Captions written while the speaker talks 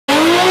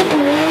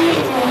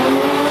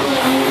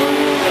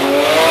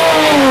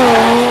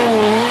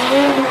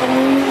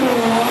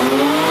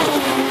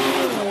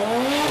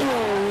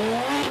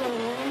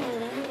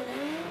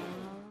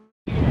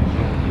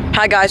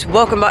Hi guys,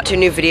 welcome back to a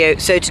new video.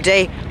 So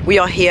today we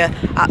are here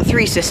at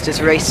Three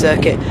Sisters Race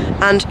Circuit,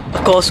 and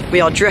of course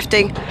we are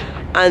drifting,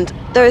 and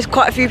there is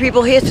quite a few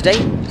people here today.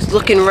 It's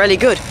looking really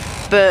good,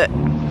 but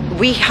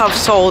we have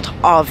sold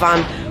our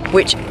van,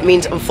 which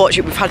means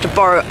unfortunately we've had to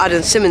borrow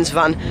Adam Simmons'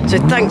 van, so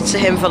thanks to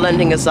him for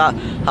lending us that.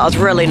 That was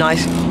really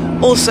nice.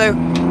 Also,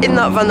 in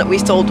that van that we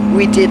sold,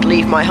 we did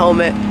leave my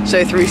helmet,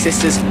 so Three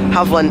Sisters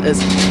have lent us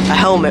a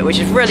helmet, which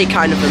is really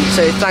kind of them,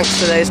 so thanks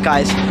to those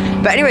guys.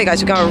 But anyway guys,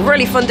 we've got a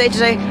really fun day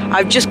today.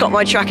 I've just got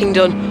my tracking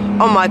done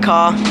on my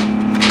car.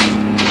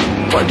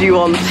 What do you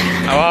want?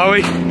 How are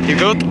we? You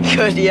good?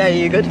 Good, yeah,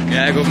 you good?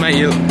 Yeah, good mate,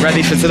 you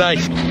ready for today?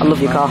 I love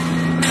your car.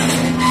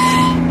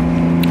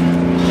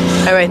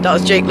 Anyway, that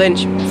was Jake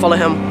Lynch. Follow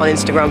him on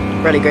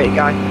Instagram, really great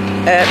guy.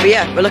 But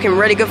yeah, we're looking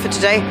really good for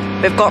today.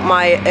 We've got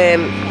my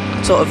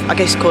sort of, I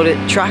guess you call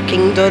it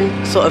tracking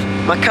done. Sort of,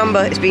 my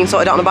camber is being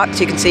sorted out on the back,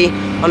 so you can see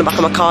on the back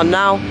of my car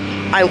now.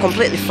 I am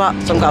completely flat,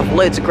 so I'm going to have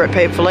loads of grip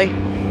hopefully.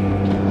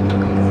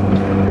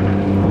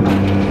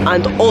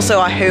 And also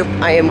I hope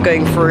I am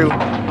going through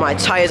my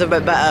tyres a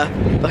bit better,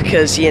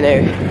 because, you know,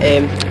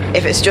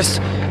 if it's just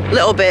a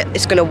little bit,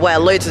 it's going to wear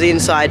loads of the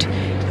inside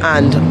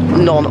and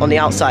none on the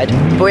outside.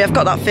 But we have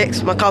got that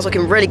fixed. My car's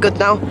looking really good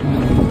now.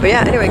 But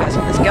yeah, anyway guys,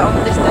 let's get on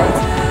with this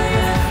day.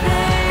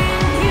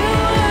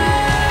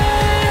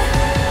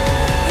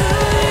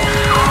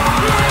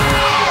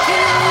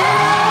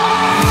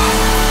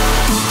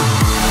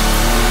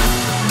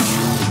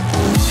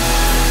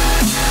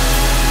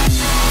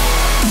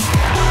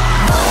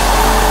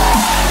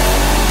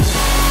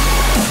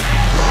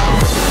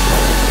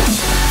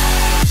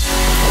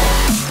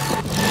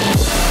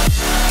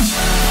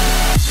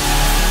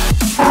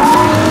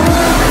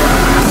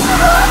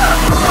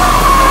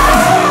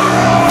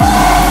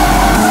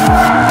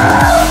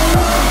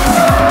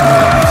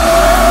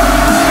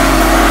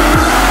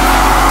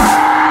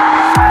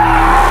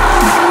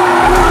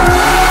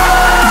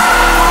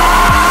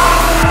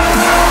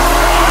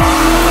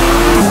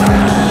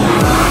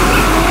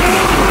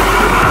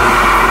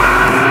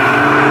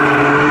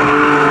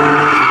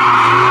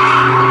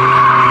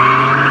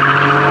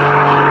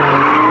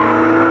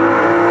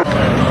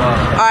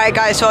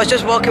 Guys, so I was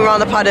just walking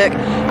around the paddock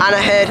and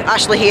I heard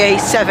Ashley here,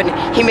 he's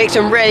 7. He makes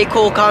some really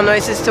cool car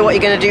noises. So what are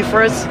you going to do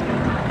for us?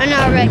 An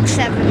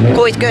RX-7.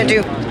 Cool, he's going to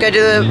do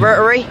the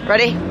rotary.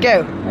 Ready?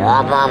 Go.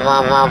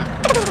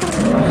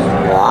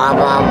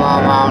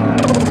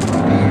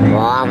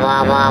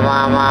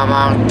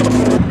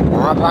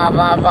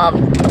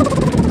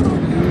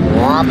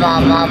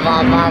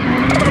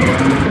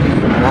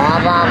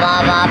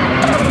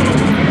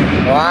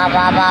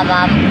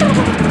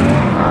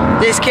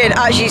 This kid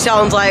actually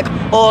sounds like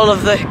all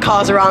of the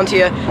cars around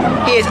here.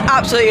 He is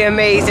absolutely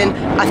amazing.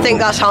 I think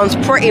that sounds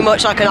pretty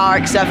much like an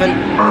RX-7.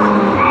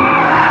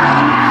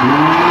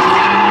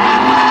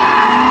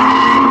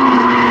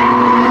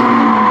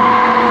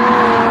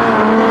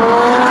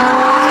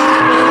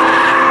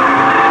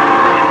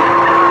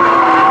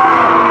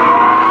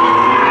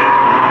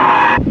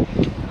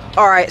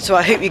 Alright, so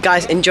I hope you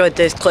guys enjoyed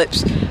those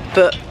clips,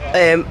 but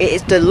it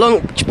is the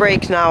lunch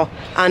break now,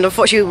 and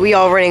unfortunately we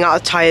are running out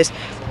of tyres.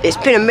 It's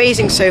been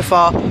amazing so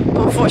far, but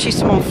unfortunately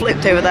someone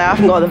flipped over there. I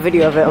haven't got the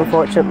video of it,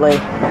 unfortunately.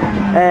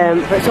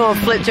 But someone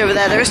flipped over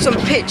there. There are some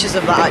pictures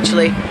of that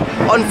actually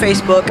on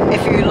Facebook.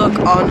 If you look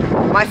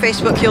on my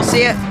Facebook, you'll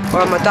see it,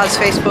 or on my dad's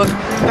Facebook.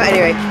 But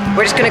anyway,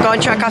 we're just going to go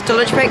on track after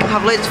lunch break,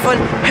 have loads of fun.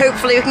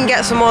 Hopefully we can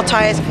get some more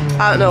tyres.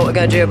 I don't know what we're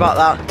going to do about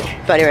that.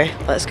 But anyway,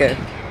 let's go.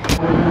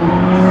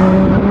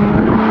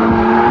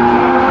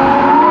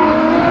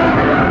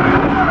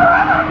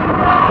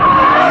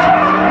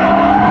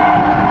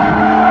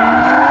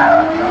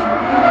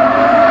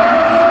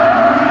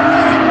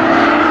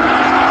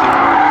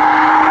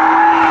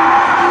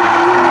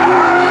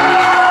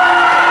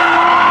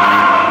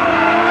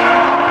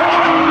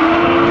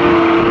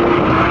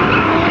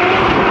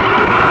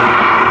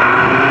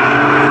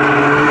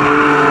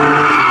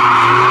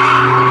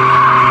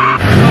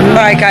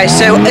 Alright guys,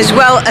 so as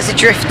well as a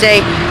drift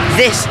day,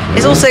 this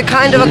is also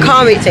kind of a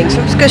car meeting, so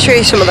I'm just going to show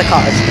you some of the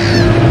cars.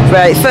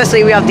 Right,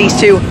 firstly we have these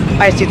two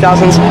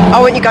IS2000s. I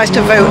want you guys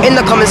to vote in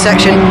the comment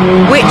section,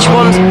 which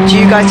ones do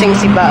you guys think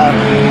are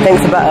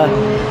better?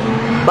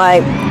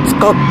 Like, it's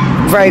got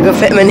very good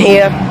fitment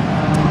here,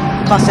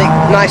 classic,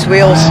 nice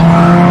wheels.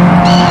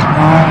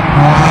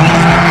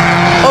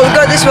 Oh, we've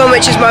got this one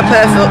which is my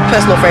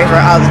personal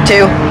favourite out of the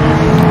two.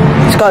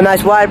 It's got a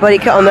nice wide body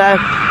kit on there.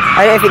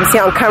 I don't know if you can see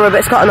it on camera, but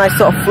it's got a nice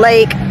sort of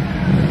flake.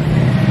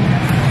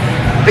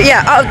 But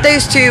yeah, out of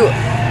those two,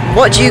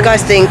 what do you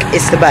guys think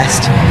is the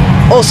best?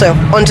 Also,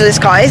 onto this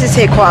car, it's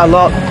here quite a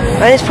lot,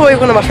 and it's probably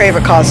one of my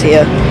favourite cars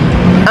here.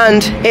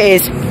 And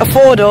it is a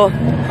 4-door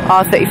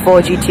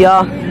R34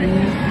 GTR.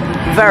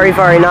 Very,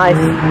 very nice.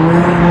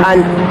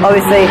 And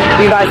obviously,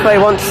 you guys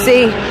probably want to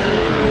see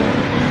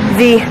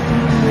the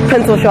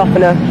pencil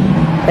sharpener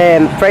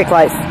brake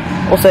lights.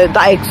 Also,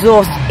 that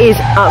exhaust is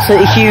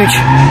absolutely huge.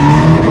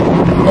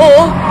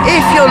 Or,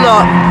 if you're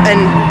not an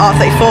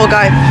R34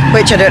 guy,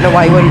 which I don't know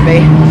why you wouldn't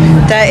be,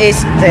 there is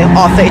the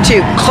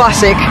R32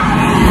 classic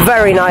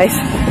Very nice,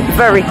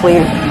 very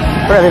clean.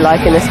 Really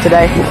liking this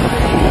today.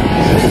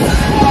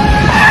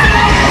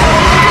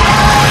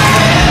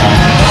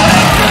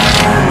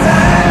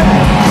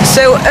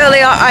 So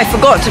earlier I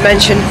forgot to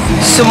mention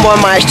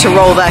someone managed to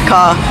roll their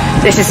car.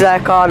 This is their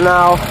car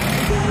now.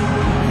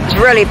 It's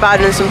really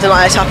bad when something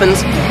like this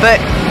happens, but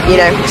you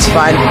know, it's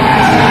fine.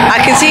 I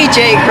can see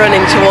Jake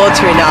running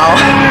towards me now.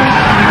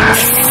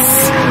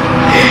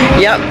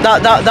 Yep,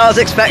 that was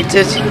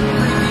expected.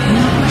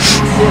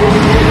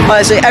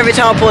 Honestly, every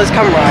time I pull this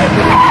camera out.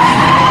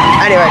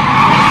 Anyway,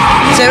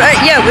 so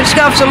yeah, we're just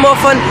gonna have some more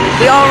fun.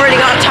 We are running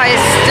out of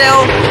tyres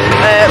still,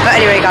 but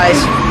anyway guys,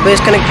 we're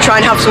just gonna try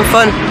and have some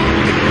fun.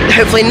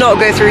 Hopefully not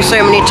go through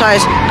so many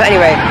tyres, but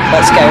anyway,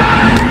 let's go.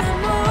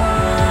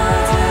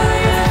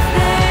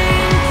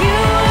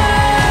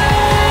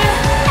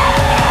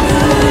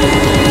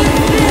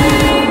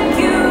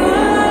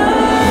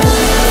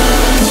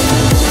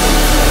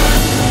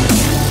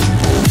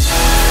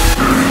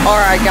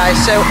 Alright guys,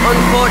 so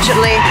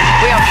unfortunately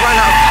we have run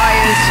out of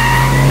tyres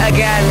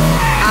again,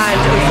 and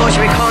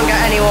unfortunately we can't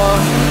get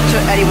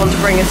anyone to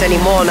bring us any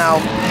more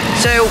now.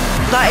 So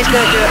that is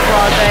going to do it for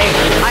our day.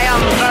 I am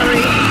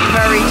very,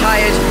 very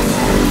tired.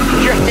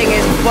 Drifting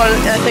is one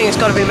thing that's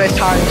got to be most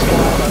tiring.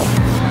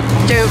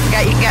 Don't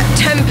forget, you can get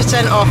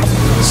 10% off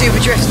Super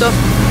Drift stuff,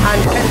 and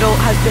Kendall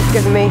has just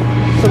given me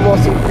some more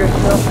Super Drift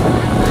stuff.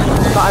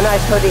 Got a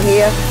nice hoodie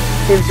here,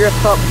 Super Drift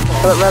top,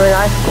 they look really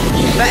nice.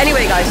 But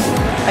anyway guys,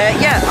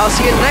 yeah, I'll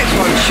see you in the next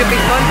one. Should be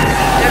fun.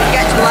 Don't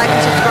forget to like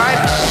and subscribe.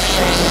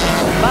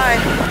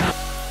 Bye.